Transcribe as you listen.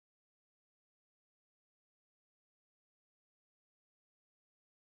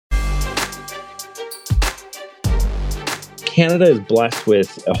Canada is blessed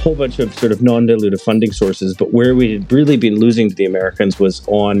with a whole bunch of sort of non-dilutive funding sources, but where we had really been losing to the Americans was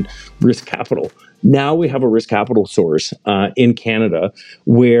on risk capital. Now we have a risk capital source in Canada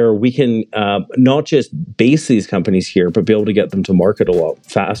where we can not just base these companies here, but be able to get them to market a lot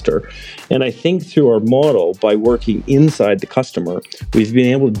faster. And I think through our model, by working inside the customer, we've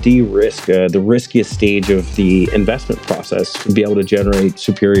been able to de-risk the riskiest stage of the investment process to be able to generate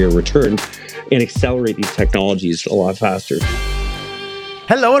superior returns and accelerate these technologies a lot faster.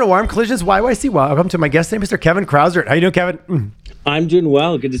 Hello and a warm collisions YYC. Welcome to my guest today, Mr. Kevin Krausert. How you doing, Kevin? I'm doing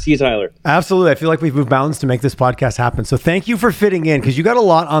well. Good to see you, Tyler. Absolutely. I feel like we've moved mountains to make this podcast happen. So thank you for fitting in because you got a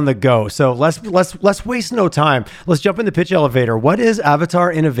lot on the go. So let's waste no time. Let's jump in the pitch elevator. What is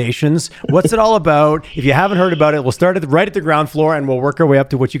Avatar Innovations? What's it all about? If you haven't heard about it, we'll start right at the ground floor and we'll work our way up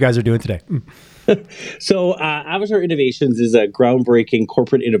to what you guys are doing today. So Avatar Innovations is a groundbreaking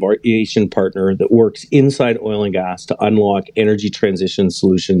corporate innovation partner that works inside oil and gas to unlock energy transition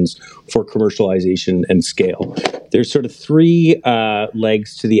solutions for commercialization and scale. There's sort of three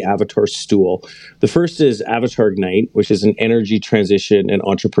legs to the Avatar stool. The first is Avatar Ignite, which is an energy transition and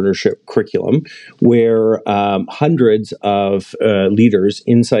entrepreneurship curriculum where hundreds of leaders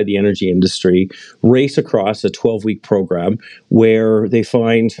inside the energy industry race across a 12-week program where they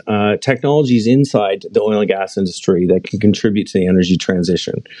find technologies inside the oil and gas industry that can contribute to the energy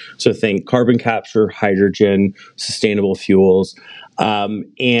transition. So think carbon capture, hydrogen, sustainable fuels.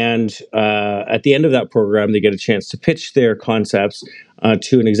 And at the end of that program, they get a chance to pitch their concepts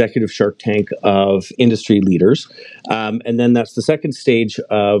to an executive Shark Tank of industry leaders. And then that's the second stage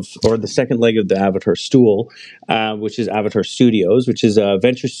or the second leg of the Avatar stool, which is Avatar Studios, which is a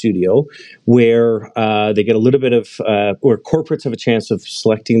venture studio where they get a little bit of, or corporates have a chance of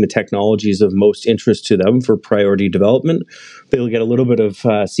selecting the technologies of most interest to them for priority development. They'll get a little bit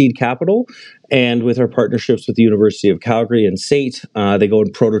of seed capital. And with our partnerships with the University of Calgary and SAIT, they go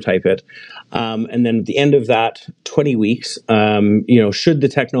and prototype it. And then at the end of that 20 weeks, should the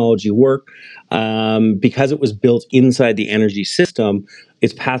technology work, because it was built inside the energy system,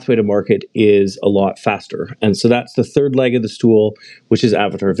 its pathway to market is a lot faster. And so that's the third leg of the stool, which is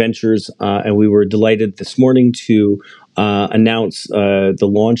Avatar Ventures. And we were delighted this morning to announce the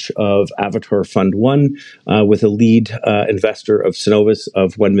launch of Avatar Fund 1 with a lead investor of Cenovus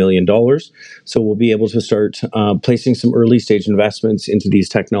of $1 million. So we'll be able to start placing some early stage investments into these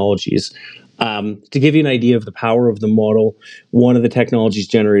technologies. To give you an idea of the power of the model, one of the technologies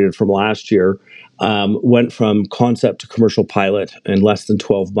generated from last year went from concept to commercial pilot in less than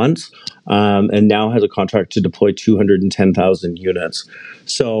 12 months, and now has a contract to deploy 210,000 units.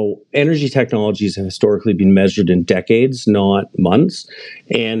 So energy technologies have historically been measured in decades, not months.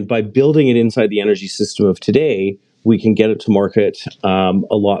 And by building it inside the energy system of today, we can get it to market a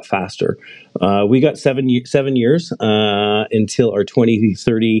lot faster. We got 7 years until our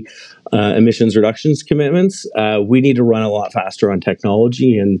 2030 emissions reductions commitments. We need to run a lot faster on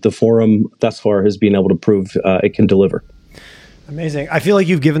technology, and the forum thus far has been able to prove it can deliver. Amazing. I feel like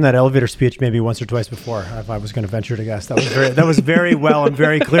you've given that elevator speech maybe once or twice before. If I was going to venture to guess, that was very well and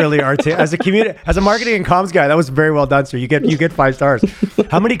very clearly articulated. As a marketing and comms guy, that was very well done, sir. You get 5 stars.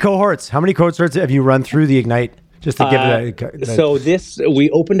 How many cohorts have you run through the Ignite? Just to give So we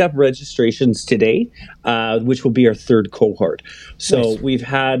opened up registrations today, which will be our third cohort. So nice. We've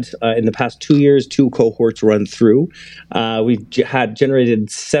had, in the past 2 years, 2 cohorts run through. We've had generated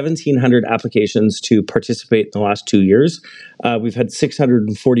 1,700 applications to participate in the last 2 years. We've had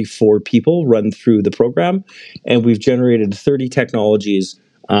 644 people run through the program, and we've generated 30 technologies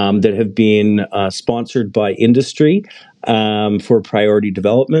that have been sponsored by industry for priority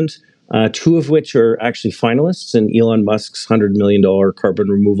development. 2 of which are actually finalists in Elon Musk's $100 million Carbon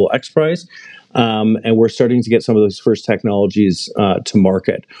Removal X Prize. And we're starting to get some of those first technologies to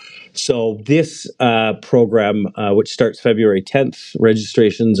market. So this program, which starts February 10th,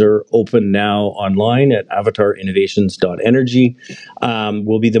 registrations are open now online at avatarinnovations.energy,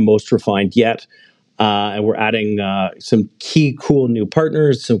 will be the most refined yet. And we're adding some key cool new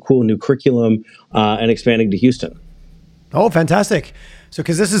partners, some cool new curriculum, and expanding to Houston. Oh, fantastic. So,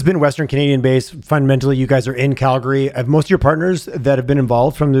 because this has been Western Canadian based, fundamentally, you guys are in Calgary. Have most of your partners that have been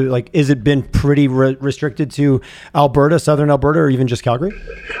involved from is it been pretty restricted to Alberta, Southern Alberta, or even just Calgary?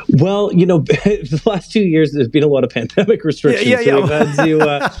 Well, the last 2 years, there's been a lot of pandemic restrictions. So we've had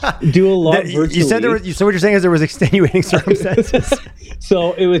to do a lot virtually. You said so what you're saying is there was extenuating circumstances.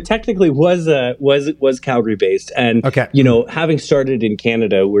 So it was technically was Calgary based. And, okay. Having started in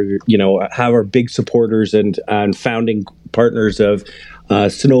Canada, we have our big supporters and founding partners of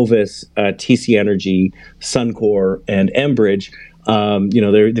Cenovus, TC Energy, Suncor, and Enbridge.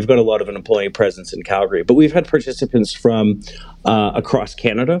 They've got a lot of an employee presence in Calgary, but we've had participants from across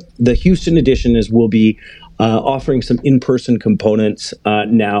Canada. The Houston edition will be offering some in-person components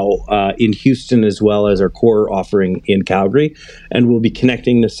now in Houston, as well as our core offering in Calgary. And we'll be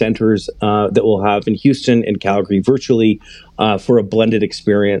connecting the centers that we'll have in Houston and Calgary virtually for a blended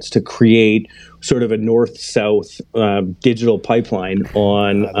experience to create sort of a north-south digital pipeline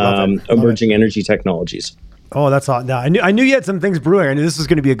on emerging energy technologies. Oh, that's all. No, I knew you had some things brewing. I knew this was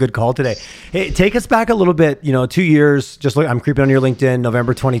going to be a good call today. Hey, take us back a little bit. 2 years. Just look, I'm creeping on your LinkedIn.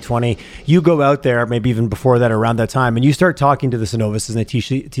 November 2020. You go out there, maybe even before that, around that time, and you start talking to the Cenovus and the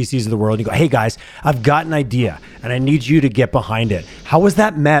TCs of the world. You go, "Hey guys, I've got an idea, and I need you to get behind it." How was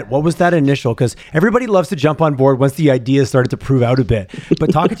that met? What was that initial? Because everybody loves to jump on board once the idea started to prove out a bit.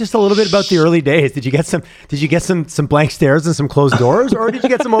 But talk just a little bit about the early days. Did you get some blank stares and some closed doors, or did you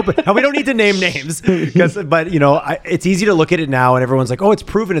get some open? Now, we don't need to name names, but it's easy to look at it now and everyone's like, "Oh, it's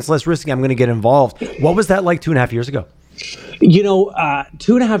proven, it's less risky, I'm going to get involved." What was that like 2.5 years ago?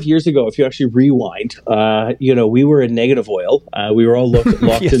 2.5 years ago, if you actually rewind, we were in negative oil. We were all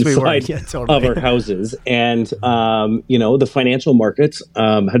locked yes, inside totally. of our houses. And, the financial markets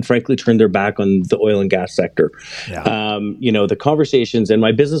had frankly turned their back on the oil and gas sector. Yeah. The conversations, and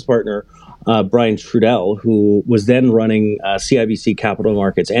my business partner, Brian Trudell, who was then running CIBC Capital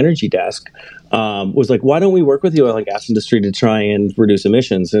Markets Energy Desk, was like, "Why don't we work with the oil and gas industry to try and reduce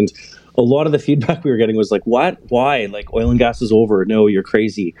emissions?" And a lot of the feedback we were getting was like, "What? Why? Like, oil and gas is over. No, you're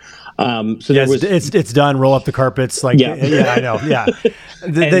crazy." It's done. Roll up the carpets. Like, yeah, I know. Yeah,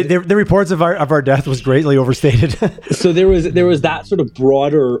 the reports of our death was greatly overstated. So there was that sort of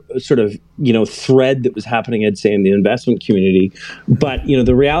broader sort of thread that was happening, I'd say, in the investment community. But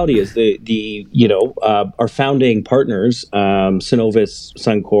the reality is our founding partners, Cenovus,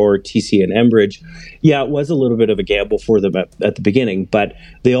 Suncor, TC, and Enbridge. Yeah, it was a little bit of a gamble for them at the beginning, but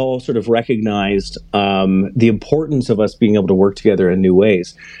they all sort of recognized the importance of us being able to work together in new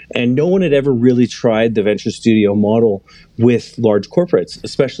ways. And no one had ever really tried the venture studio model with large corporates,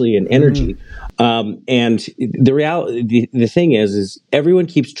 especially in energy. And the reality, the thing is everyone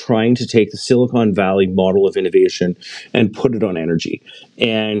keeps trying to take the Silicon Valley model of innovation and put it on energy.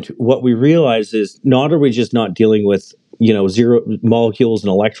 And what we realize is not are we just not dealing with zero molecules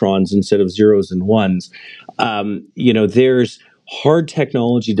and electrons instead of zeros and ones. There's hard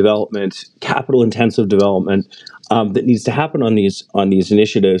technology development, capital intensive development that needs to happen on these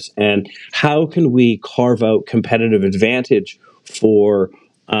initiatives. And how can we carve out competitive advantage for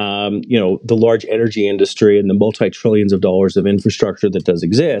the large energy industry and the multi-trillions of dollars of infrastructure that does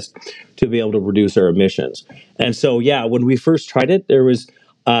exist to be able to reduce our emissions? And so, when we first tried it, there was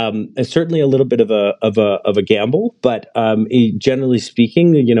certainly a little bit of a gamble, but generally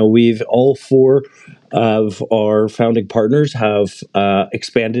speaking, we've all four of our founding partners have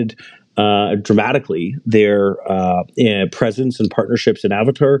expanded dramatically their presence and partnerships in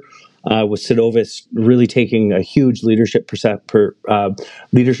Avatar. With Cenovus really taking a huge leadership position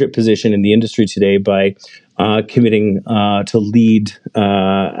in the industry today by committing to lead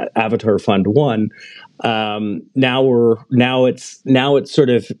Avatar Fund 1. Now it sort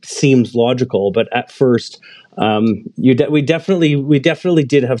of seems logical, but at first, we definitely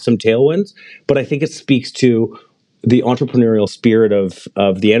did have some tailwinds, but I think it speaks to the entrepreneurial spirit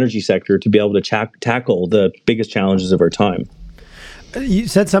of the energy sector to be able to tackle the biggest challenges of our time. You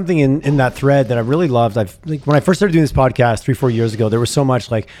said something in that thread that I really loved. When I first started doing this podcast 3-4 years ago, there was so much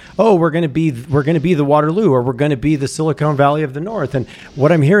like, "Oh, we're going to be the Waterloo, or we're going to be the Silicon Valley of the North." And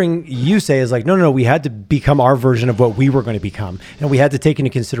what I'm hearing you say is like, no, we had to become our version of what we were going to become, and we had to take into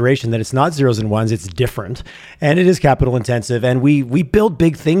consideration that it's not zeros and ones, it's different, and it is capital intensive, and we build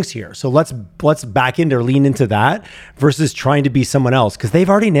big things here. So let's back into or lean into that versus trying to be someone else, because they've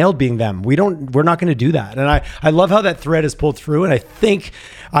already nailed being them. We're not going to do that. And I love how that thread is pulled through, and I think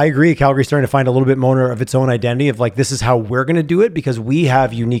I agree. Calgary's starting to find a little bit more of its own identity of like, this is how we're going to do it because we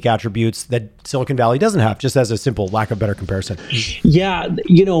have unique attributes that Silicon Valley doesn't have, just as a simple lack of better comparison. Yeah.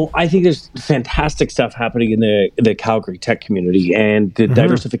 I think there's fantastic stuff happening in the Calgary tech community, and the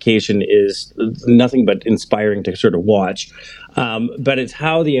diversification is nothing but inspiring to sort of watch. But it's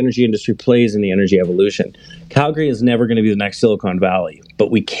how the energy industry plays in the energy evolution. Calgary is never going to be the next Silicon Valley,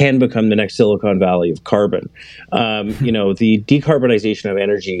 but we can become the next Silicon Valley of carbon. The decarbonization of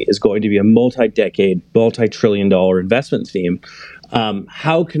energy is going to be a multi-decade, multi-trillion-dollar investment theme.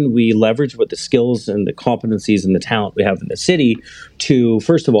 How can we leverage what the skills and the competencies and the talent we have in the city to,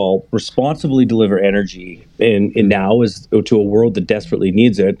 first of all, responsibly deliver energy in now to a world that desperately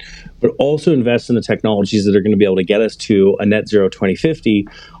needs it, but also invest in the technologies that are going to be able to get us to a net zero 2050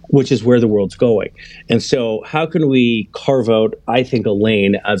 which is where the world's going. And so how can we carve out, I think, a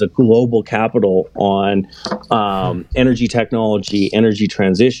lane as a global capital on energy technology, energy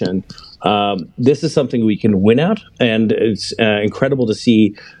transition? This is something we can win at, and it's incredible to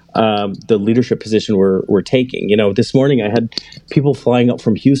see the leadership position we're taking. This morning I had people flying up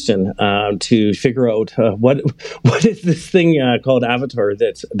from Houston to figure out what is this thing called Avatar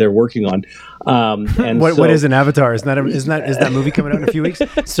that they're working on. And what is an Avatar? Is that movie coming out in a few weeks?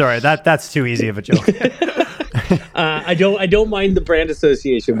 Sorry, that's too easy of a joke. I don't mind the brand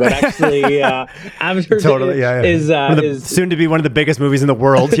association, but actually, Avatar totally, is soon to be one of the biggest movies in the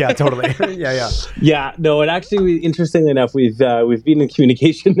world. Yeah, totally. Yeah. No, and actually, interestingly enough, we've been in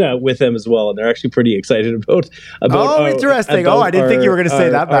communication with them as well, and they're actually pretty excited about. Oh, interesting. I didn't think you were going to say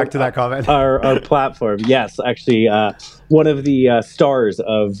that back to that comment. Our platform, yes, actually, one of the stars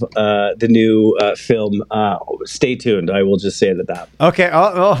of the new film. Stay tuned. I will just say it at that. Okay.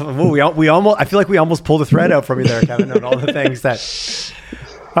 We almost. I feel like we almost pulled a thread out from you there, Kevin, and all the things that.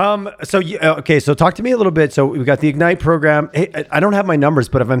 So talk to me a little bit. So we've got the Ignite program. Hey, I don't have my numbers,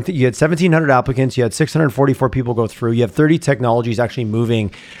 but you had 1,700 applicants, you had 644 people go through, you have 30 technologies actually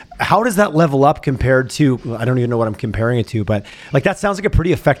moving. How does that level up compared to, I don't even know what I'm comparing it to, but like that sounds like a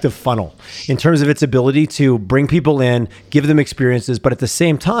pretty effective funnel in terms of its ability to bring people in, give them experiences, but at the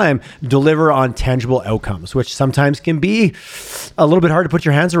same time, deliver on tangible outcomes, which sometimes can be a little bit hard to put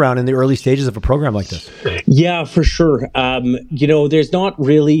your hands around in the early stages of a program like this. Yeah, for sure. There's not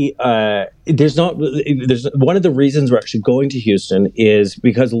really, there's one of the reasons we're actually going to Houston is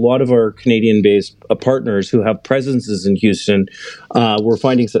because a lot of our Canadian-based partners who have presences in Houston were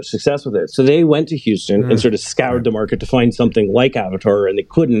finding such success with it. So they went to Houston and sort of scoured the market to find something like Avatar, and they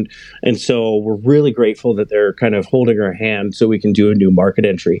couldn't. And so we're really grateful that they're kind of holding our hand so we can do a new market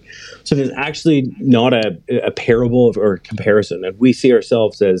entry. So there's actually not a parable or comparison. And we see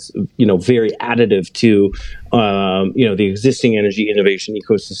ourselves as, very additive to, the existing energy innovation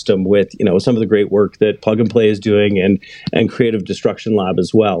ecosystem with, some of the great work that Plug and Play is doing and Creative Destruction Lab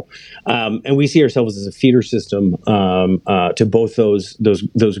as well. And we see ourselves as a feeder system to both those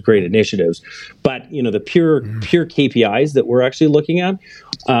great initiatives. But, the pure KPIs that we're actually looking at,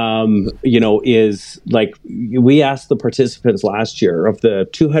 is like we asked the participants last year of the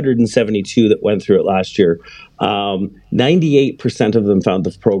 272 that went through it last year, 98% of them found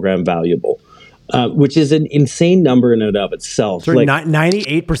the program valuable. Which is an insane number in and of itself. So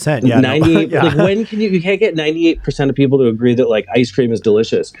 98%. Yeah, 98. Yeah. Like when can you can't get 98% of people to agree that like ice cream is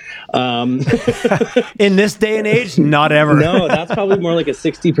delicious. In this day and age, not ever. No, that's probably more like a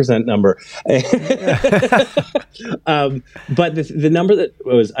 60% number. But the number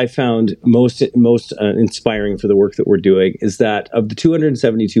that I found most inspiring for the work that we're doing is that of the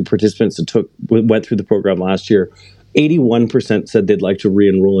 272 participants that went through the program last year, 81% said they'd like to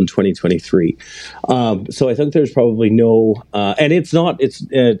re-enroll in 2023. So I think there's probably no, and it's not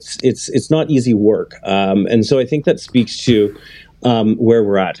easy work. And so I think that speaks to where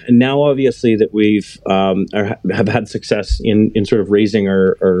we're at. And now, obviously, that we've have had success in sort of raising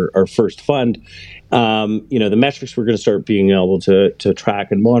our first fund. The metrics we're going to start being able to track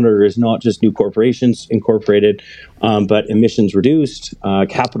and monitor is not just new corporations incorporated, but emissions reduced,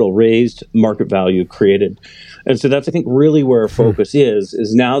 capital raised, market value created. And so that's, I think, really where our focus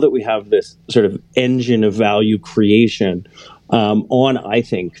is now that we have this sort of engine of value creation on, I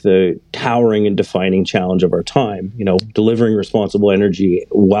think, the towering and defining challenge of our time, delivering responsible energy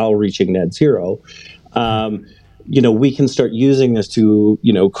while reaching net zero. We can start using this to,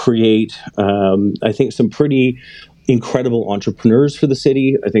 create, I think, some pretty incredible entrepreneurs for the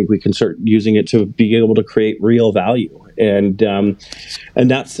city. I think we can start using it to be able to create real value. And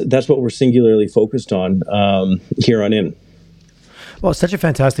that's what we're singularly focused on here on in. Well, it's such a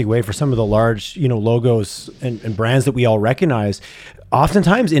fantastic way for some of the large, logos and brands that we all recognize.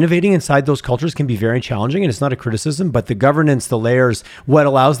 Oftentimes, innovating inside those cultures can be very challenging, and it's not a criticism, but the governance, the layers, what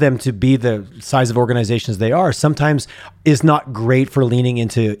allows them to be the size of organizations they are, sometimes is not great for leaning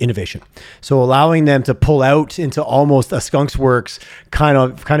into innovation. So allowing them to pull out into almost a Skunks Works kind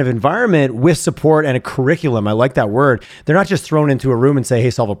of environment with support and a curriculum, I like that word. They're not just thrown into a room and say, hey,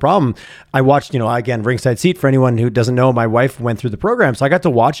 solve a problem. I watched, again, ringside seat for anyone who doesn't know, my wife went through the program. So I got to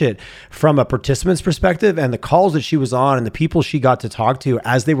watch it from a participant's perspective, and the calls that she was on and the people she got to talk to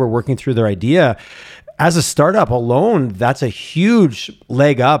as they were working through their idea. As a startup alone, that's a huge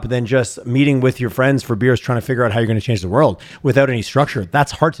leg up than just meeting with your friends for beers trying to figure out how you're going to change the world without any structure.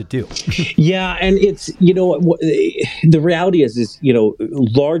 That's hard to do. Yeah, and it's, the reality is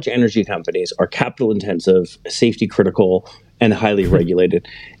large energy companies are capital intensive, safety critical, and highly regulated.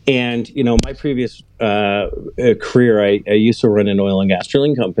 And, my previous career, I used to run an oil and gas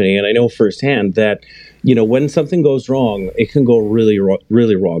drilling company, and I know firsthand that, when something goes wrong, it can go really,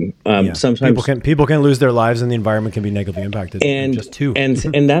 really wrong. Sometimes people can lose their lives, and the environment can be negatively impacted. And just two,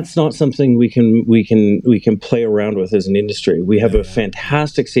 and that's not something we can play around with as an industry. We have a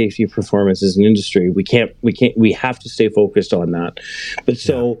fantastic safety performance as an industry. We have to stay focused on that. But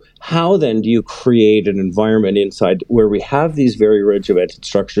so how then do you create an environment inside where we have these very regimented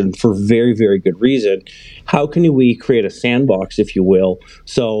structures for very, very good reason? How can we create a sandbox, if you will,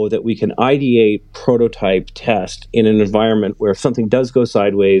 so that we can ideate, prototype, test in an environment where if something does go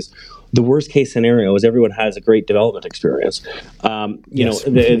sideways, the worst case scenario is everyone has a great development experience. You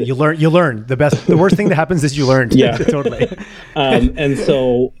learn the worst thing that happens is you learn. Yeah, totally. And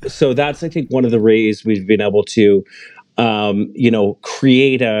so that's, I think, one of the ways we've been able to,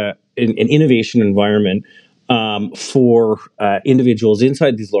 create an innovation environment for individuals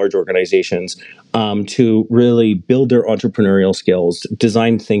inside these large organizations to really build their entrepreneurial skills,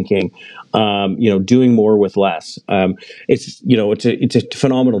 design thinking, doing more with less. It's a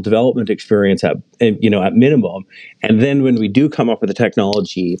phenomenal development experience at minimum. And then when we do come up with a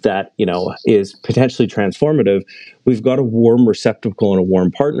technology that is potentially transformative, we've got a warm receptacle and a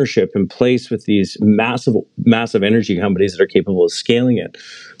warm partnership in place with these massive energy companies that are capable of scaling it,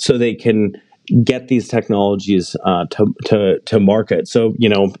 so they can get these technologies to market. So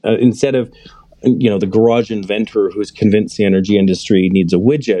instead of the garage inventor who's convinced the energy industry needs a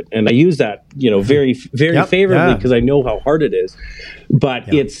widget, and I use that very favorably because I know how hard it is.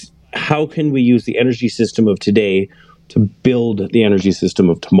 But it's how can we use the energy system of today to build the energy system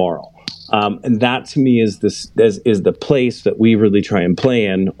of tomorrow. And that to me is the place that we really try and play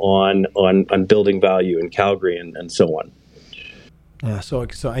in on building value in Calgary and so on. Yeah,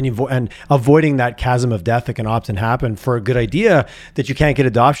 and avoiding that chasm of death that can often happen for a good idea that you can't get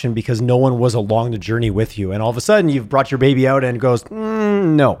adoption because no one was along the journey with you, and all of a sudden you've brought your baby out and it goes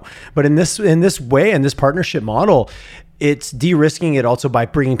no. But in this way, in this partnership model, it's de-risking it also by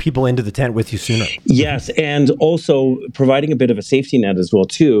bringing people into the tent with you sooner. Yes, and also providing a bit of a safety net as well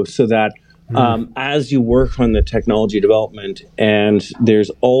too, so that as you work on the technology development, and there's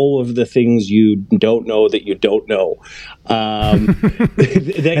all of the things you don't know that you don't know, they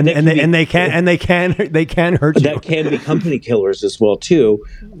can hurt you. That can be company killers as well too.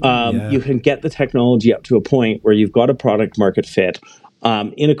 You can get the technology up to a point where you've got a product market fit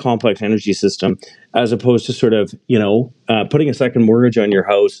in a complex energy system, as opposed to sort of putting a second mortgage on your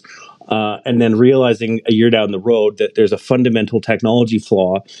house. And then realizing a year down the road that there's a fundamental technology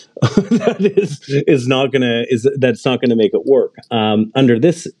flaw that's not gonna make it work. Under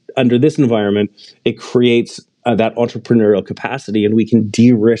this environment, it creates that entrepreneurial capacity, and we can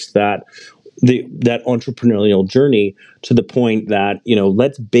de-risk that entrepreneurial journey to the point that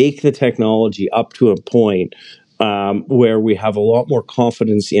let's bake the technology up to a point where we have a lot more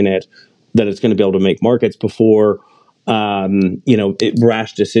confidence in it that it's going to be able to make markets before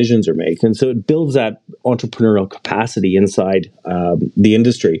rash decisions are made. And so it builds that entrepreneurial capacity inside the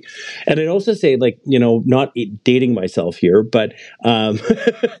industry. And I'd also say, not dating myself here, but,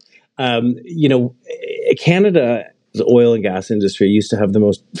 Canada's oil and gas industry used to have the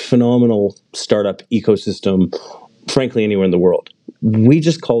most phenomenal startup ecosystem, frankly, anywhere in the world. We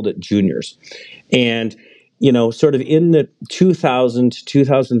just called it juniors. And sort of in the 2000 to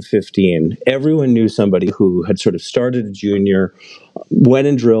 2015, everyone knew somebody who had sort of started a junior, went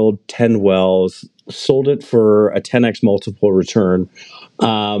and drilled 10 wells, sold it for a 10x multiple return,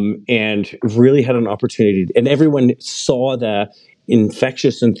 and really had an opportunity. And everyone saw the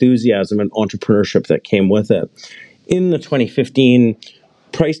infectious enthusiasm and entrepreneurship that came with it. In the 2015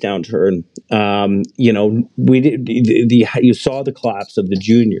 price downturn, you saw the collapse of the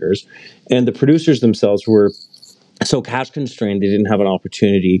juniors, and the producers themselves were so cash constrained they didn't have an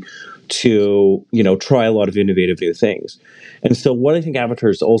opportunity to try a lot of innovative new things. And so what I think Avatar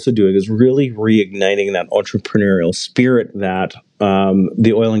is also doing is really reigniting that entrepreneurial spirit that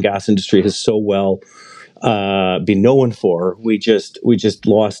the oil and gas industry has so well been known for. We just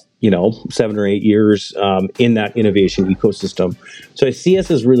lost 7 or 8 years in that innovation ecosystem. So I see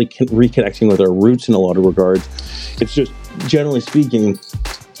us as really reconnecting with our roots in a lot of regards. It's just, generally speaking,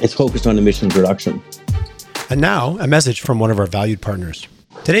 it's focused on emissions reduction. And now, a message from one of our valued partners.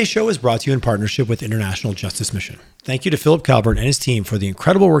 Today's show is brought to you in partnership with International Justice Mission. Thank you to Philip Calvert and his team for the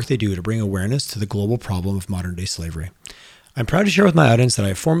incredible work they do to bring awareness to the global problem of modern-day slavery. I'm proud to share with my audience that I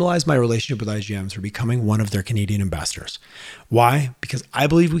have formalized my relationship with IGM through becoming one of their Canadian ambassadors. Why? Because I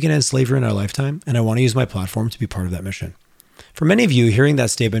believe we can end slavery in our lifetime, and I want to use my platform to be part of that mission. For many of you, hearing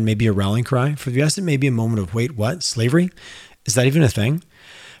that statement may be a rallying cry. For the rest, it may be a moment of, wait, what? Slavery? Is that even a thing?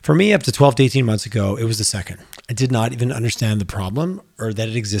 For me, up to 12 to 18 months ago, it was the second. I did not even understand the problem or that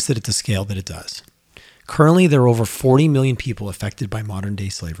it existed at the scale that it does. Currently, there are over 40 million people affected by modern day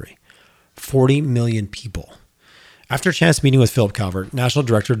slavery. 40 million people. After a chance meeting with Philip Calvert, National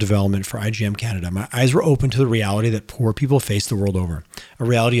Director of Development for IGM Canada, my eyes were open to the reality that poor people face the world over, a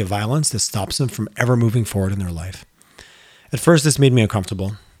reality of violence that stops them from ever moving forward in their life. At first, this made me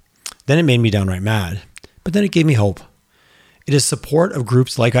uncomfortable. Then it made me downright mad. But then it gave me hope. It is support of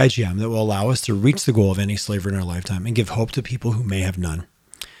groups like IGM that will allow us to reach the goal of ending slavery in our lifetime and give hope to people who may have none.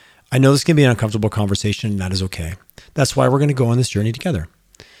 I know this can be an uncomfortable conversation, and that is okay. That's why we're going to go on this journey together.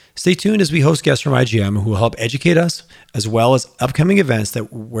 Stay tuned as we host guests from IGM who will help educate us, as well as upcoming events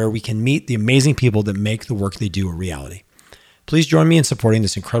where we can meet the amazing people that make the work they do a reality. Please join me in supporting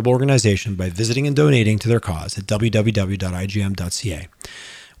this incredible organization by visiting and donating to their cause at www.igm.ca.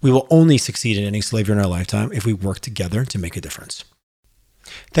 We will only succeed in ending slavery in our lifetime if we work together to make a difference.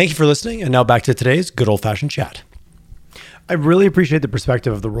 Thank you for listening, and now back to today's good old-fashioned chat. I really appreciate the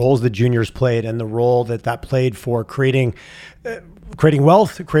perspective of the roles that juniors played and the role that played for creating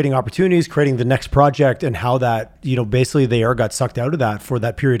wealth, creating opportunities, creating the next project, and how that, basically the air got sucked out of that for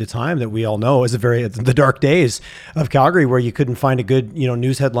that period of time that we all know is the dark days of Calgary, where you couldn't find a good,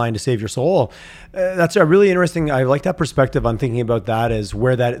 news headline to save your soul. That's a really interesting. I like that perspective on thinking about that as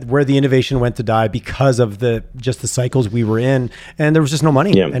where the innovation went to die because of the cycles we were in, and there was just no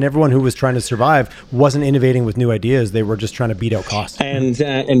money, and everyone who was trying to survive wasn't innovating with new ideas. They were just trying to beat out costs and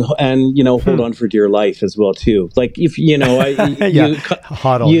hold on for dear life as well too. Like if you come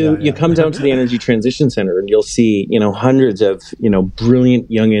down to the Energy Transition Center and you'll see hundreds of brilliant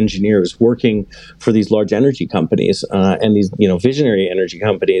young engineers working for these large energy companies and these visionary energy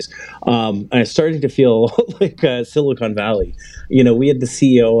companies. And I started to feel like Silicon Valley. We had the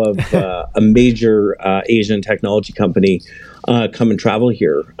CEO of a major Asian technology company come and travel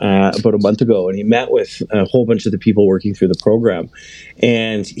here about a month ago, and he met with a whole bunch of the people working through the program,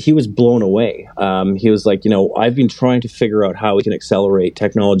 and he was blown away. He was like, I've been trying to figure out how we can accelerate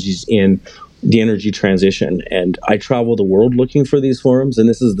technologies in the energy transition, and I travel the world looking for these forums, and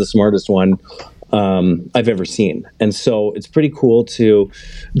this is the smartest one I've ever seen. And so it's pretty cool to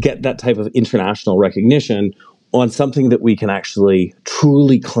get that type of international recognition on something that we can actually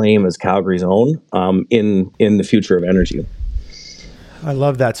truly claim as Calgary's own in the future of energy. I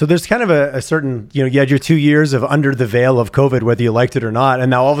love that. So there's kind of a certain, you had your 2 years of under the veil of COVID, whether you liked it or not. And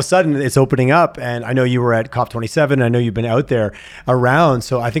now all of a sudden it's opening up. And I know you were at COP27. I know you've been out there around.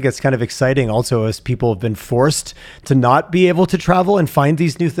 So I think it's kind of exciting also as people have been forced to not be able to travel and find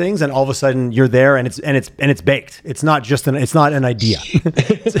these new things. And all of a sudden you're there and it's baked. It's not just it's not an idea.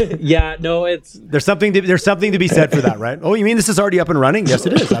 There's something to be said for that, right? Oh, you mean this is already up and running? Yes,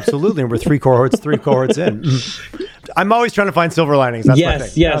 it is. Absolutely. And we're three cohorts in. I'm always trying to find silver linings. That's my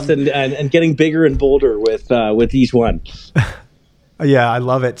thing. And getting bigger and bolder with each one. Yeah, I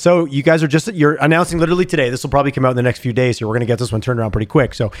love it. So you guys you're announcing literally today. This will probably come out in the next few days. So we're going to get this one turned around pretty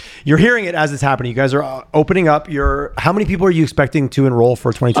quick. So you're hearing it as it's happening. You guys are opening up how many people are you expecting to enroll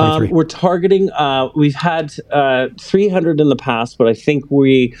for 2023? We're targeting, we've had 300 in the past, but I think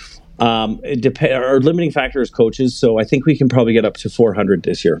our limiting factor is coaches. So I think we can probably get up to 400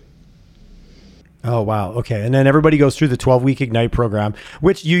 this year. Oh, wow. Okay. And then everybody goes through the 12-week Ignite program,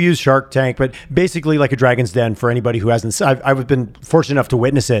 which you use Shark Tank, but basically like a Dragon's Den for anybody who hasn't. I've been fortunate enough to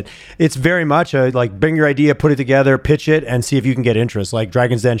witness it. It's very much like bring your idea, put it together, pitch it, and see if you can get interest. Like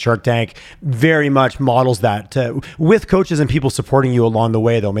Dragon's Den, Shark Tank very much models that with coaches and people supporting you along the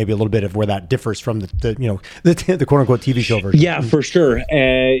way, though, maybe a little bit of where that differs from the quote unquote TV show version. Yeah, for sure.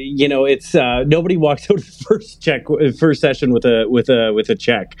 It's nobody walks out of the first session with a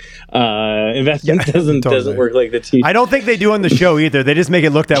check. Investment doesn't work like the TV. I don't think they do on the show either. They just make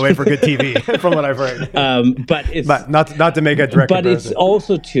it look that way for good TV, from what I've heard. But not to make a direct comparison. It's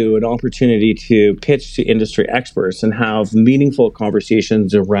also an opportunity to pitch to industry experts and have meaningful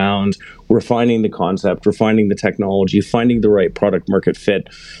conversations around refining the concept, refining the technology, finding the right product market fit.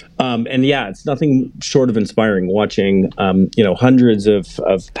 It's nothing short of inspiring watching, hundreds of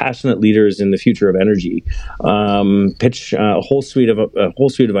passionate leaders in the future of energy pitch a whole suite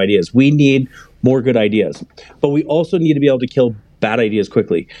of ideas. We need more good ideas, but we also need to be able to kill bad ideas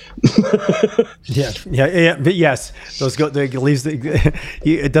quickly. Yes. Those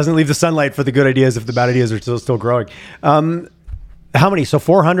it doesn't leave the sunlight for the good ideas if the bad ideas are still growing. How many? So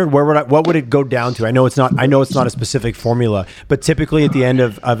 400. What would it go down to? I know it's not a specific formula, but typically at the end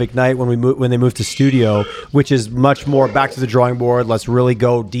of Ignite, when they move to Studio, which is much more back to the drawing board. Let's really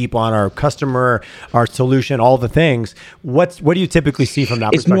go deep on our customer, our solution, all the things. What do you typically see from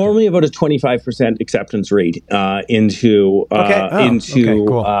that? It's perspective? Normally about a 25% acceptance rate into the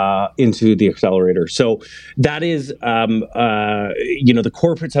accelerator. So that is, the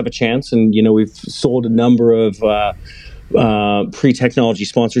corporates have a chance, and we've sold a number of pre-technology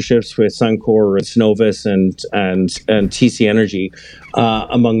sponsorships with Suncor and Synovus and TC Energy,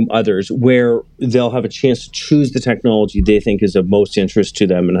 among others, where they'll have a chance to choose the technology they think is of most interest to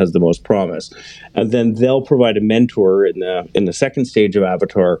them and has the most promise, and then they'll provide a mentor in the second stage of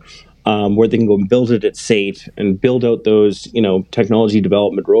Avatar. Where they can go and build it at SAIT and build out those, technology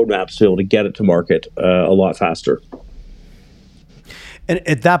development roadmaps to be able to get it to market a lot faster. And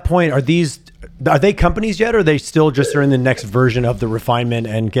at that point, are they companies yet, or are they still just are in the next version of the refinement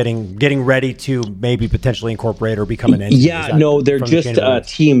and getting ready to maybe potentially incorporate or become an entity? Yeah, no, they're just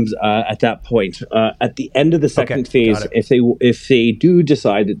teams at that point. At the end of the second phase, if they do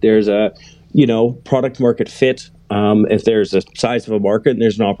decide that there's a product market fit, if there's a size of a market and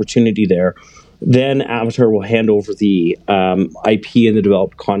there's an opportunity there, then Avatar will hand over the IP and the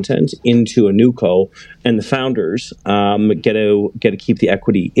developed content into a new co, and the founders get to keep the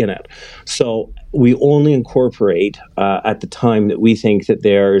equity in it. So we only incorporate at the time that we think that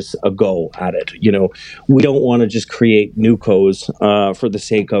there's a go at it. We don't want to just create new cos for the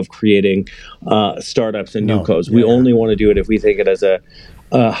sake of creating startups and new cos. We only want to do it if we think it has a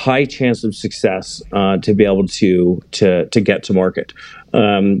high chance of success to be able to get to market.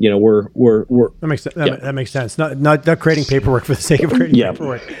 That makes sense. That makes sense. Not creating paperwork for the sake of creating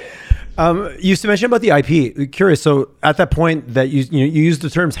paperwork. You used to mention about the IP. Curious. So at that point that you use the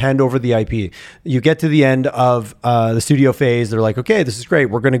terms hand over the IP, you get to the end of the studio phase. They're like, okay, this is great.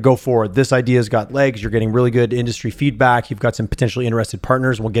 We're going to go forward. This idea's got legs. You're getting really good industry feedback. You've got some potentially interested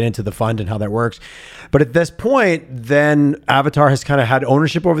partners. We'll get into the fund and how that works. But at this point, then Avatar has kind of had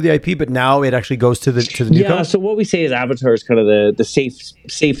ownership over the IP, but now it actually goes to the new co? So what we say is Avatar is kind of the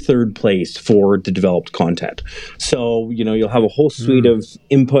safe third place for the developed content. So you'll have a whole suite of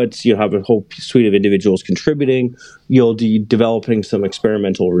inputs. You'll have a whole suite of individuals contributing. You'll be developing some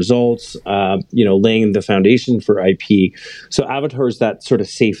experimental results, laying the foundation for IP. So Avatar is that sort of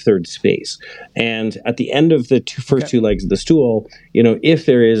safe third space. And at the end of the first two legs of the stool, if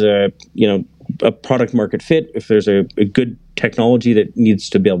there is a product market fit, if there's a good technology that needs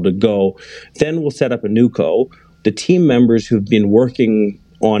to be able to go, then we'll set up a new co. The team members who've been working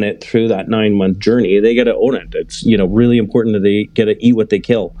on it through that 9-month journey, they got to own it. It's really important that they get to eat what they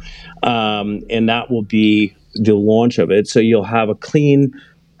kill, and that will be the launch of it. So you'll have a clean,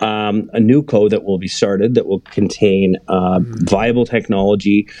 a new co that will be started that will contain viable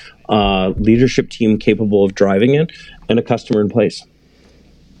technology, leadership team capable of driving it, and a customer in place.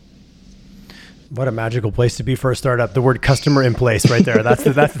 What a magical place to be for a startup. The word customer in place right there. That's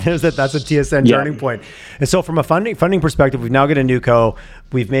a TSN turning point. And so from a funding perspective, we've now got a new co.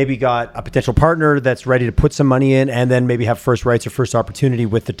 We've maybe got a potential partner that's ready to put some money in and then maybe have first rights or first opportunity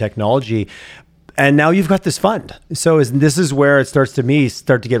with the technology. And now you've got this fund. So this is where it starts to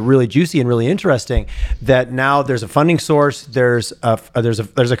get really juicy and really interesting, that now there's a funding source, there's a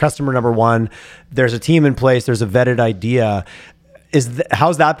customer number one, there's a team in place, there's a vetted idea.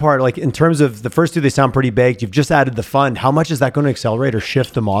 How's that part, like in terms of the first two, they sound pretty baked. You've just added the fund. How much is that going to accelerate or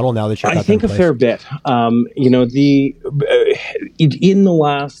shift the model now that you've got I think a fair bit. In the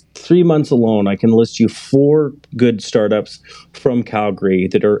last 3 months alone, I can list you 4 good startups from Calgary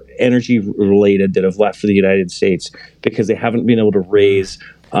that are energy related that have left for the United States because they haven't been able to raise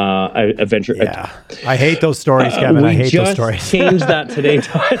a venture. Yeah, I hate those stories, Kevin. I hate those stories. We just changed that today,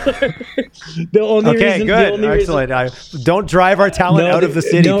 Tyler. Excellent. Don't drive our talent out of the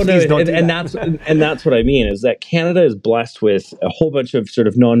city. That's what I mean, is that Canada is blessed with a whole bunch of sort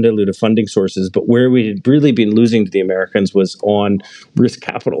of non-dilutive funding sources, but where we had really been losing to the Americans was on risk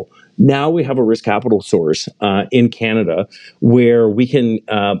capital. Now we have a risk capital source in Canada where we can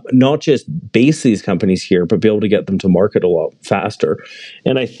not just base these companies here, but be able to get them to market a lot faster.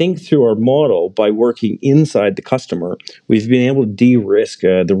 And I think through our model, by working inside the customer, we've been able to de-risk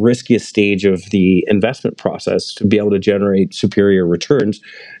the riskiest stage of the investment process to be able to generate superior returns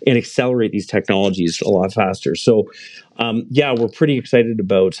and accelerate these technologies a lot faster. So we're pretty excited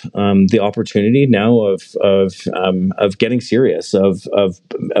about the opportunity now of getting serious, of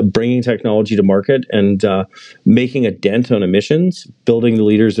bringing technology to market and making a dent on emissions, building the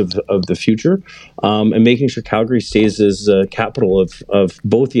leaders of the future, and making sure Calgary stays as capital of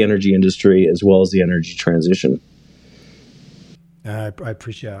both the energy industry as well as the energy transition. I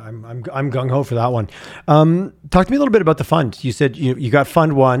appreciate it. I'm gung ho for that one. Talk to me a little bit about the fund. You said you got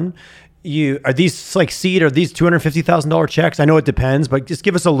fund one. Are these like seed? Are these $250,000 checks? I know it depends, but just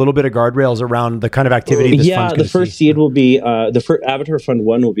give us a little bit of guardrails around the kind of activity this fund's the first seed will be the first Avatar Fund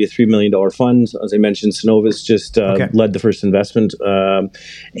 1 will be a $3 million fund. As I mentioned, Cenovus just led the first investment,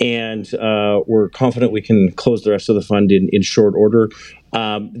 and we're confident we can close the rest of the fund in short order.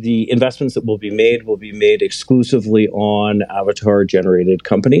 The investments that will be made exclusively on Avatar-generated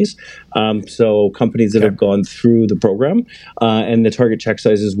companies. So companies that have gone through the program, and the target check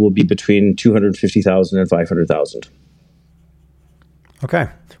sizes will be between $250,000 and $500,000. Okay,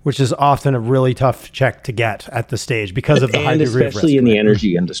 which is often a really tough check to get at the stage because of the high degree of risk. Especially in the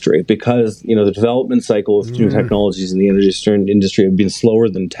energy industry, because the development cycle of new technologies in the energy industry have been slower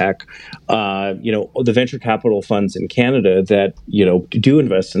than tech. The venture capital funds in Canada that do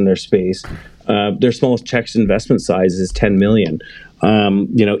invest in their space, their smallest checks investment size is $10 million.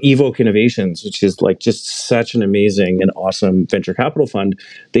 Evoke Innovations, which is like just such an amazing and awesome venture capital fund,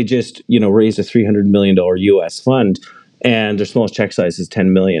 they just raised a $300 million US fund. And their smallest check size is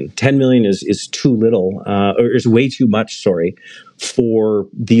 $10 million. $10 million is too little, or is way too much, for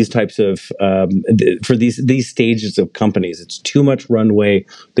these types of, for these stages of companies. It's too much runway.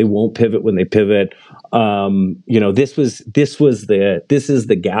 They won't pivot when they pivot. This is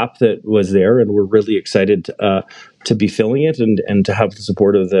the gap that was there, and we're really excited to be filling it and to have the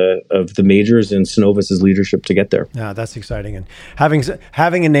support of the majors and Cenovus's leadership to get there. Yeah, that's exciting. And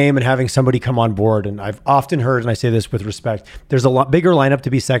having a name and having somebody come on board. And I've often heard, and I say this with respect, there's a lot bigger lineup to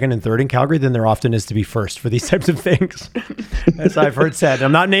be second and third in Calgary than there often is to be first for these types of things. As I've heard said.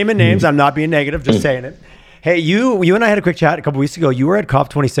 I'm not naming names. I'm not being negative, just saying it. Hey, you and I had a quick chat a couple weeks ago. You were at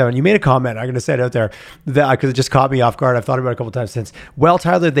COP27. You made a comment. I'm going to say it out there because it just caught me off guard. I've thought about it a couple times since. Well,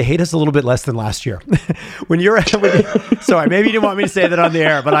 Tyler, they hate us a little bit less than last year. Sorry, maybe you didn't want me to say that on the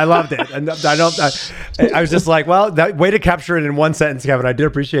air, but I loved it. And I was just like, well, that way to capture it in one sentence, Kevin. I did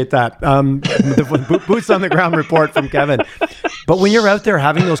appreciate that. The boots on the ground report from Kevin. But when you're out there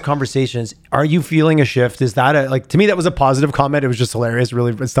having those conversations, are you feeling a shift? Is that to me, that was a positive comment. It was just hilarious.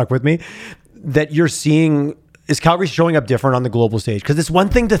 Really, it stuck with me. That you're seeing, is Calgary showing up different on the global stage? Because it's one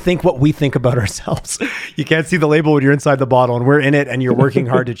thing to think what we think about ourselves. You can't see the label when you're inside the bottle, and we're in it, and you're working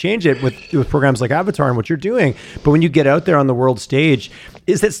hard to change it with programs like Avatar and what you're doing. But when you get out there on the world stage,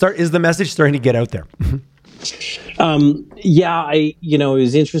 is the message starting to get out there? It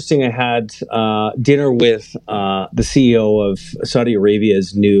was interesting. I had dinner with the CEO of Saudi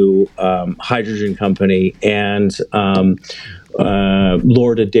Arabia's new hydrogen company, and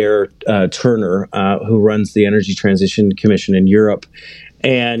Lord Adair Turner, who runs the Energy Transition Commission in Europe.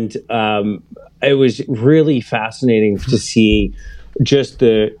 And it was really fascinating to see just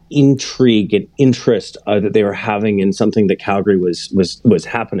the intrigue and interest that they were having in something that Calgary was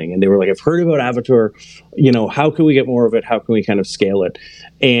happening. And they were like, I've heard about Avatar, how can we get more of it? How can we kind of scale it?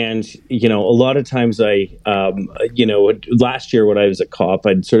 And, a lot of times last year when I was at COP,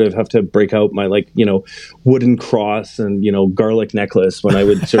 I'd sort of have to break out my wooden cross and, garlic necklace when I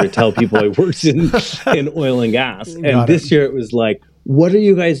would sort of tell people I worked in oil and gas. And this year it was like, what are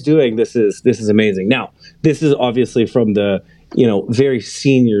you guys doing? This is amazing. Now, this is obviously from the very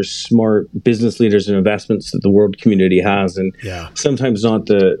senior, smart business leaders and investments that the world community has, and sometimes not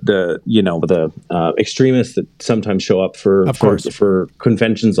the extremists that sometimes show up for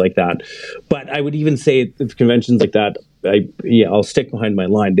conventions like that. But I would even say at conventions like that, I'll stick behind my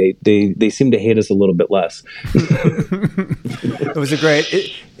line. They seem to hate us a little bit less. It was a great.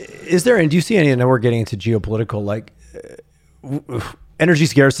 Is there? And do you see any? I know we're getting into geopolitical energy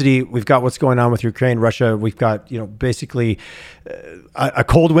scarcity. We've got what's going on with Ukraine, Russia. We've got, basically a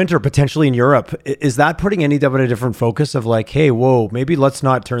cold winter potentially in Europe. Is that putting any of a different focus of hey, whoa, maybe let's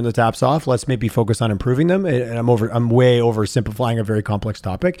not turn the taps off. Let's maybe focus on improving them. And I'm way oversimplifying a very complex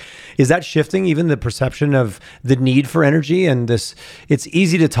topic. Is that shifting even the perception of the need for energy and this? It's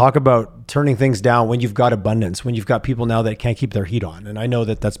easy to talk about turning things down when you've got abundance, when you've got people now that can't keep their heat on. And I know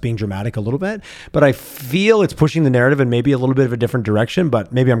that that's being dramatic a little bit, but I feel it's pushing the narrative in maybe a little bit of a different direction,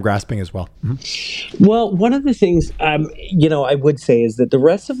 but maybe I'm grasping as well. Mm-hmm. Well, one of the things, I would say is that the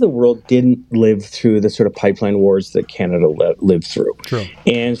rest of the world didn't live through the sort of pipeline wars that Canada lived through. True.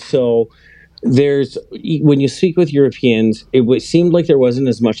 And so there's when you speak with Europeans, seemed like there wasn't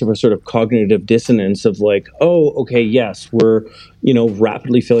as much of a sort of cognitive dissonance of like, oh, okay, yes, we're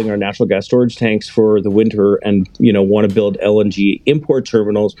rapidly filling our natural gas storage tanks for the winter, and want to build LNG import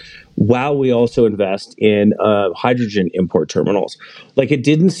terminals, while we also invest in hydrogen import terminals. Like it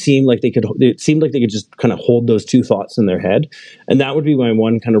didn't seem like they could. It seemed like they could just kind of hold those two thoughts in their head, and that would be my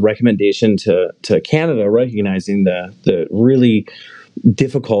one kind of recommendation to Canada, recognizing the really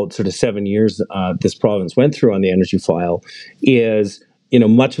difficult sort of 7 years this province went through on the energy file, is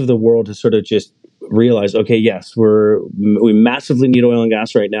much of the world has sort of just realized, okay, yes, we massively need oil and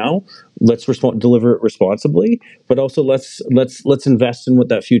gas right now. Let's deliver it responsibly, but also let's invest in what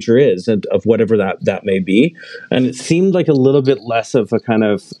that future is, and of whatever that may be. And it seemed like a little bit less of a kind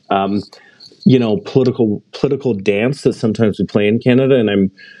of political dance that sometimes we play in Canada, and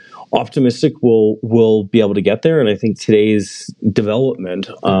I'm optimistic we'll be able to get there. And I think today's development,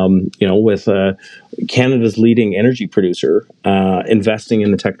 with Canada's leading energy producer investing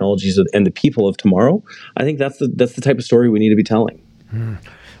in the technologies and the people of tomorrow, I think that's the type of story we need to be telling.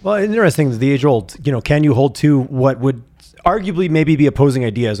 Well, interesting. The age old, can you hold to what would arguably maybe be opposing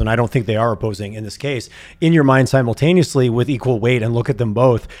ideas, and I don't think they are opposing in this case, in your mind simultaneously with equal weight, and look at them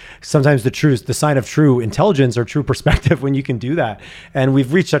both? Sometimes the sign of true intelligence or true perspective when you can do that. And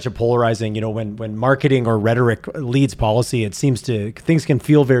we've reached such a polarizing, when marketing or rhetoric leads policy, it seems things can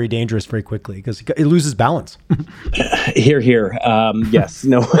feel very dangerous very quickly because it loses balance. Here. Yes.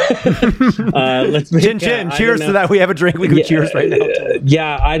 No. Let's make chin. Cheers to that. We have a drink. We go cheers right now.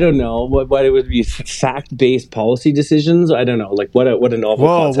 Yeah. I don't know what it would be. Fact-based policy decisions. I don't know, like what a novel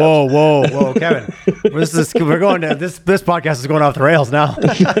concept. Whoa, Kevin. We're going to this podcast is going off the rails now.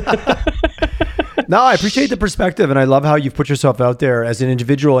 No, I appreciate the perspective, and I love how you've put yourself out there as an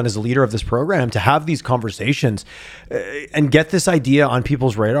individual and as a leader of this program to have these conversations and get this idea on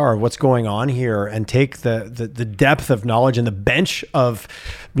people's radar of what's going on here, and take the depth of knowledge and the bench of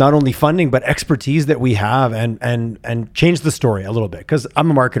not only funding but expertise that we have, and change the story a little bit. Because I'm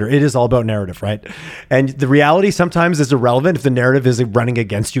a marketer, it is all about narrative, right? And the reality sometimes is irrelevant if the narrative is running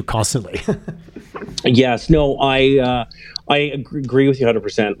against you constantly. Yes, no, I agree with you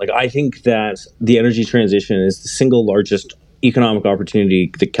 100%. Like, I think that the energy transition is the single largest economic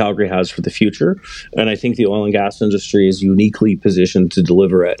opportunity that Calgary has for the future. And I think the oil and gas industry is uniquely positioned to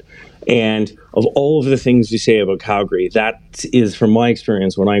deliver it. And of all of the things you say about Calgary, that is, from my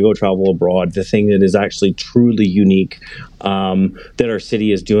experience, when I go travel abroad, the thing that is actually truly unique that our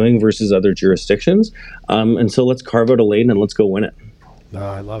city is doing versus other jurisdictions. And so let's carve out a lane and let's go win it. Oh,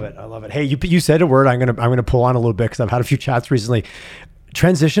 I love it. Hey, you said a word I'm gonna pull on a little bit because I've had a few chats recently.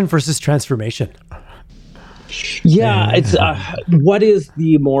 Transition versus transformation. Yeah, it's what is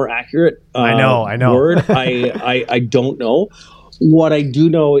the more accurate I know word? I don't know. What I do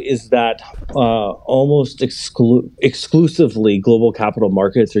know is that almost exclusively global capital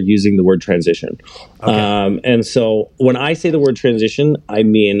markets are using the word transition. Okay. And so when I say the word transition, I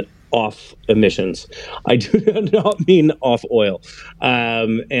mean off emissions. I do not mean off oil.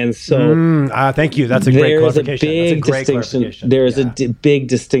 And so thank you. That's a great clarification. There's a big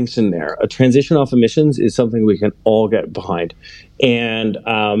distinction there. A transition off emissions is something we can all get behind. And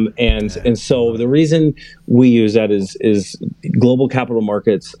so the reason we use that is global capital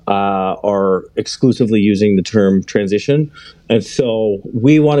markets are exclusively using the term transition. And so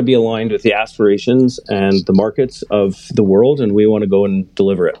we want to be aligned with the aspirations and the markets of the world, and we want to go and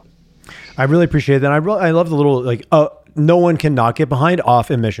deliver it. I really appreciate that. I love the little no one can not get behind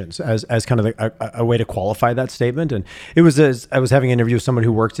off emissions as kind of a way to qualify that statement. And it was as I was having an interview with someone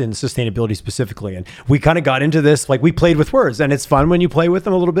who worked in sustainability specifically, and we kind of got into this, like we played with words, and it's fun when you play with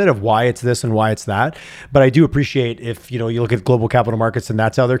them a little bit of why it's this and why it's that. But I do appreciate if you look at global capital markets and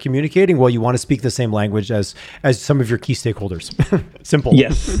that's how they're communicating. Well, you want to speak the same language as some of your key stakeholders. Simple.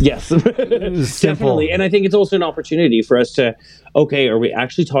 Yes. Definitely. And I think it's also an opportunity for us to, okay, are we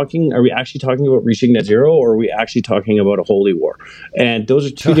actually talking about reaching net zero, or are we actually talking about a holy war? And those are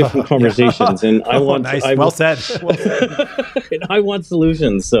two different conversations. And well said. And I want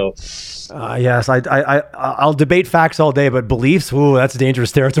solutions. So yes, I'll debate facts all day, but beliefs, that's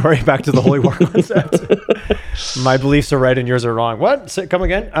dangerous territory. Back to the holy war concept. My beliefs are right and yours are wrong. What? Come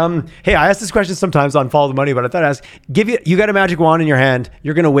again? Hey, I ask this question sometimes on Follow the Money, but I thought I'd ask, you got a magic wand in your hand,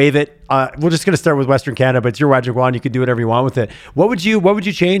 you're going to wave it. We're just going to start with Western Canada, but it's your magic wand. You can do whatever you want with it. What would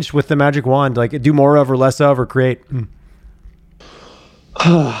you change with the magic wand? Like do more of or less of or create?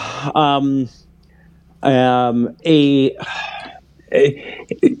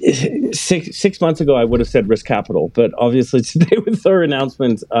 six months ago, I would have said risk capital, but obviously today with our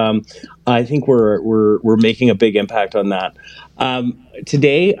announcement, I think we're making a big impact on that.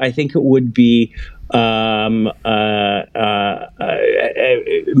 Today, I think it would be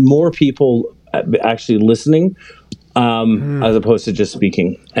more people actually listening as opposed to just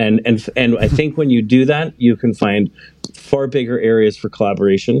speaking. And I think when you do that, you can find far bigger areas for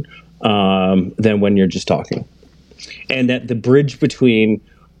collaboration than when you're just talking. And that the bridge between,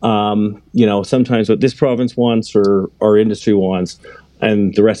 sometimes what this province wants or our industry wants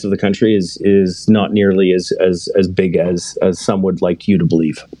and the rest of the country is not nearly as big as some would like you to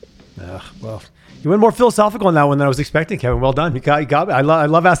believe. Well, you went more philosophical on that one than I was expecting, Kevin. Well done. You got me. I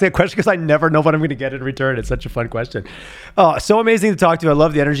love asking that question because I never know what I'm going to get in return. It's such a fun question. So amazing to talk to you. I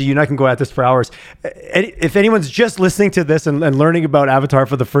love the energy. You and I can go at this for hours. If anyone's just listening to this and learning about Avatar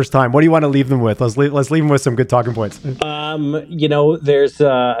for the first time, what do you want to leave them with? Let's leave them with some good talking points. There's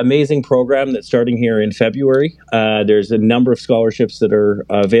an amazing program that's starting here in February. There's a number of scholarships that are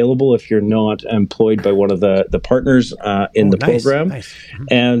available if you're not employed by one of the partners in the program. Nice.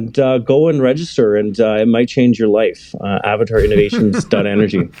 And go and register. And it might change your life.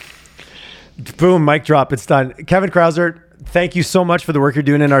 AvatarInnovations.energy. Boom, mic drop. It's done. Kevin Krauser, thank you so much for the work you're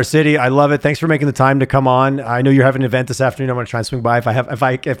doing in our city. I love it. Thanks for making the time to come on. I know you're having an event this afternoon. I'm going to try and swing by if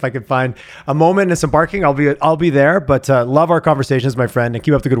I can find a moment and some parking. I'll be there. But love our conversations, my friend, and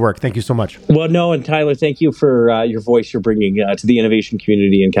keep up the good work. Thank you so much. Well, no, and Tyler, thank you for your voice you're bringing to the innovation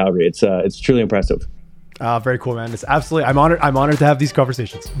community in Calgary. It's truly impressive. Very cool, man. It's absolutely. I'm honored to have these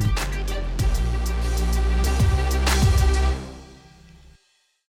conversations.